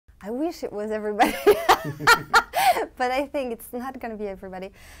I wish it was everybody, but I think it's not going to be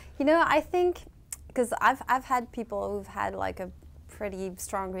everybody. You know, I think, because I've had people who've had like a pretty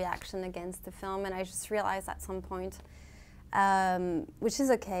strong reaction against the film, and I just realized at some point, which is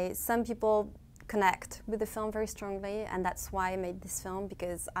okay, some people connect with the film very strongly, and that's why I made this film,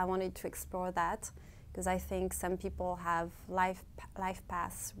 because I wanted to explore that, because I think some people have life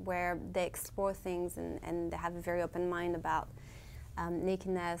paths where they explore things and they have a very open mind about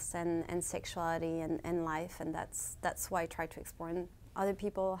nakedness and sexuality and life, and that's why I try to explore. And other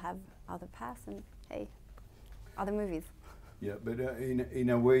people have other paths, and hey, other movies. Yeah, but in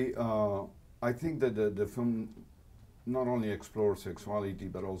a way, I think that the film not only explores sexuality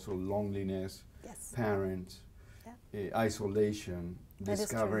but also loneliness, Yes. parents, Yeah. Isolation, That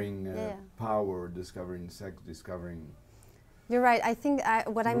discovering is true. Yeah. power, discovering sex, discovering. You're right. I think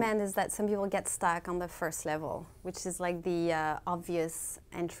what I meant is that some people get stuck on the first level, which is like the obvious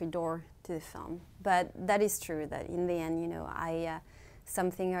entry door to the film. But that is true, that in the end, you know, some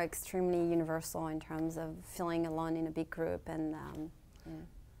things are extremely universal in terms of feeling alone in a big group. And yeah.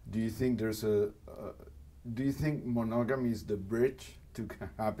 Do you think there's do you think monogamy is the bridge to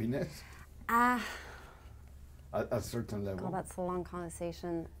happiness? At a certain level. Oh, that's a long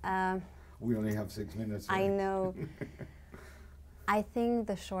conversation. We only have 6 minutes. I know. I think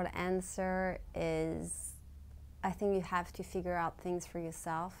the short answer is, I think you have to figure out things for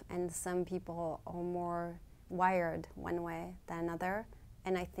yourself, and some people are more wired one way than another,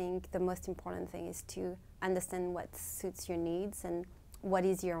 and I think the most important thing is to understand what suits your needs and what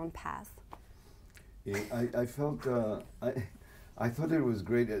is your own path. I felt, I thought it was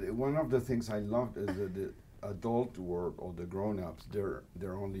great. One of the things I loved is that the adult world, or the grown-ups,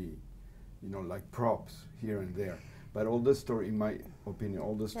 they're only, you know, like props here and there. But all the story, in my opinion,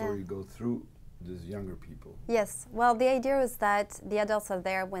 all the story go through these younger people. Yes. Well, the idea is that the adults are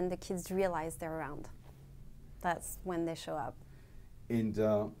there when the kids realize they're around. That's when they show up. And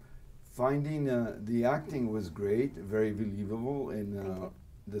finding the acting was great, very believable, and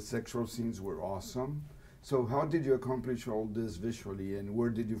the sexual scenes were awesome. So how did you accomplish all this visually, and where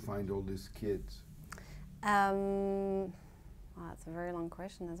did you find all these kids? Well, that's a very long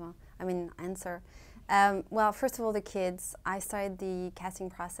question as well. I mean, answer. Well, first of all, the kids. I started the casting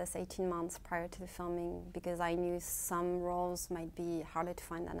process 18 months prior to the filming because I knew some roles might be harder to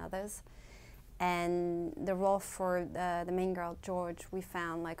find than others. And the role for the main girl, George, we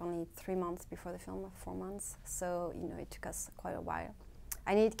found like only 3 months before the film, or 4 months. So, you know, it took us quite a while.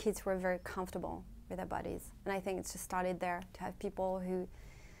 I needed kids who were very comfortable with their bodies. And I think it just started there, to have people who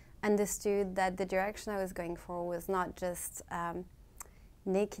understood that the direction I was going for was not just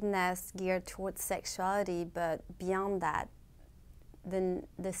nakedness geared towards sexuality, but beyond that,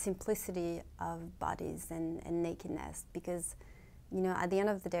 the simplicity of bodies and nakedness. Because, you know, at the end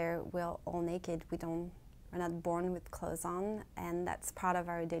of the day, we're all naked. We're not born with clothes on, and that's part of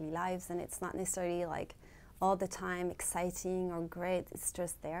our daily lives. And it's not necessarily like all the time exciting or great. It's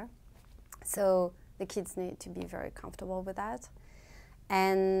just there. So the kids need to be very comfortable with that.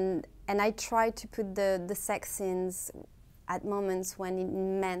 And I try to put the sex scenes at moments when it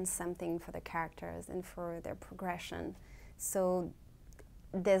meant something for the characters and for their progression. So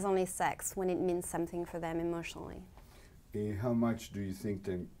there's only sex when it means something for them emotionally. How much do you think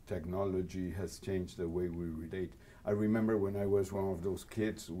technology has changed the way we relate? I remember when I was one of those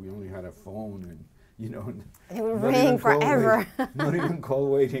kids, we only had a phone, and you know, it would ring forever. Not even call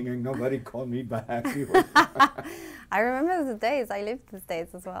waiting, and nobody called me back. I remember the days. I lived those days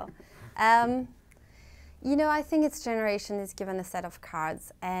as well. You know, I think each generation is given a set of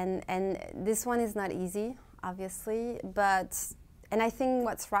cards, and this one is not easy, obviously, and I think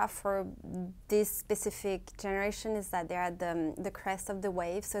what's rough for this specific generation is that they're at the crest of the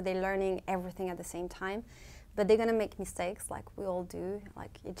wave, so they're learning everything at the same time. But they're going to make mistakes like we all do,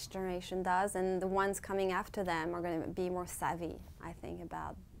 like each generation does, and the ones coming after them are going to be more savvy, I think,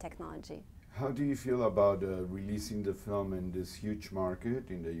 about technology. How do you feel about releasing the film in this huge market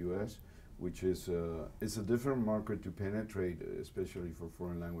in the US, which is it's a different market to penetrate, especially for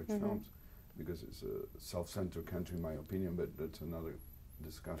foreign language films, because it's a self-centered country, in my opinion, but that's another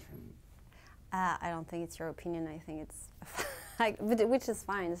discussion. I don't think it's your opinion. I think it's, which is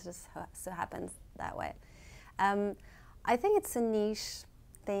fine. It just so happens that way. I think it's a niche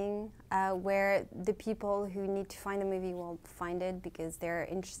thing where the people who need to find a movie will find it because they're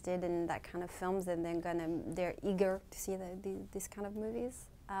interested in that kind of films, and they're eager to see these kind of movies.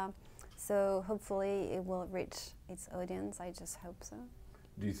 So hopefully it will reach its audience. I just hope so.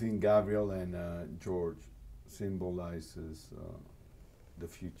 Do you think Gabriel and George symbolizes the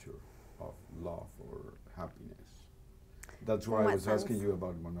future of love or happiness? That's why I was asking you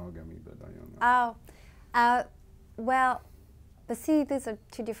about monogamy, but I don't know. Oh, well, but see, these are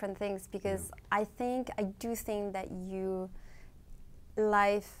two different things, because I do think that you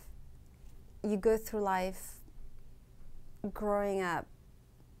go through life growing up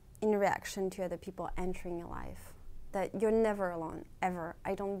in reaction to other people entering your life. That you're never alone, ever.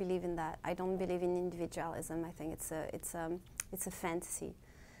 I don't believe in that. I don't believe in individualism. I think it's a fantasy.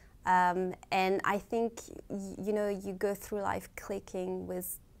 And I think you go through life clicking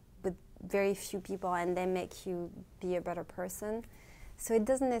with very few people, and they make you be a better person. So it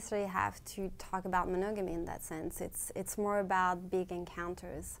doesn't necessarily have to talk about monogamy in that sense. It's more about big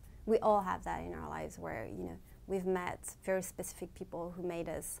encounters. We all have that in our lives, where we've met very specific people who made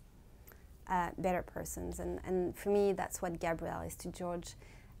us better persons, and for me that's what Gabrielle is to George,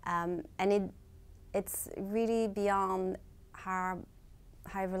 and it's really beyond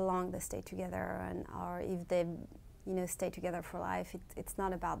however long they stay together, or if they stay together for life. It's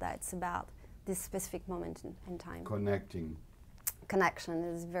not about that. It's about this specific moment in time. Connection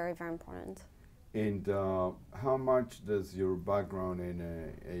is very, very important. And how much does your background in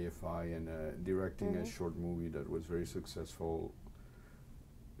AFI and directing a short movie that was very successful,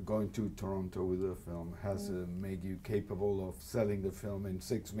 going to Toronto with the film, has made you capable of selling the film in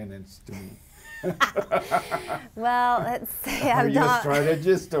 6 minutes to me? Well, let's say Are you a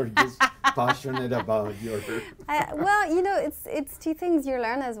strategist or just passionate about your... Well, it's two things you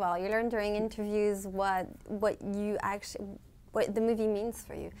learn as well. You learn during interviews what the movie means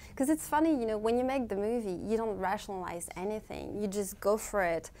for you. Because it's funny, when you make the movie, you don't rationalize anything. You just go for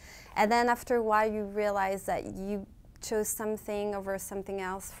it. And then after a while, you realize that you chose something over something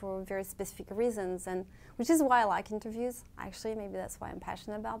else for very specific reasons, and which is why I like interviews. Actually, maybe that's why I'm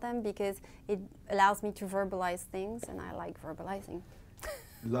passionate about them, because it allows me to verbalize things, and I like verbalizing.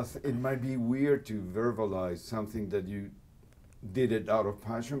 It might be weird to verbalize something that you did it out of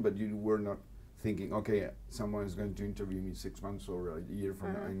passion, but you were not thinking, okay, someone is going to interview me 6 months or a year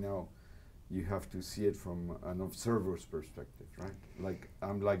from now. I know you have to see it from an observer's perspective, right? Like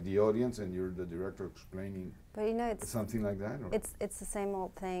I'm like the audience, and you're the director explaining. But it's something like that. Or? It's the same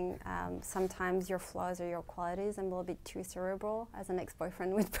old thing. Sometimes your flaws are your qualities. I'm a little bit too cerebral, as an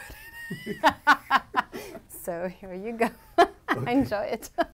ex-boyfriend would put it. So here you go. I enjoy it.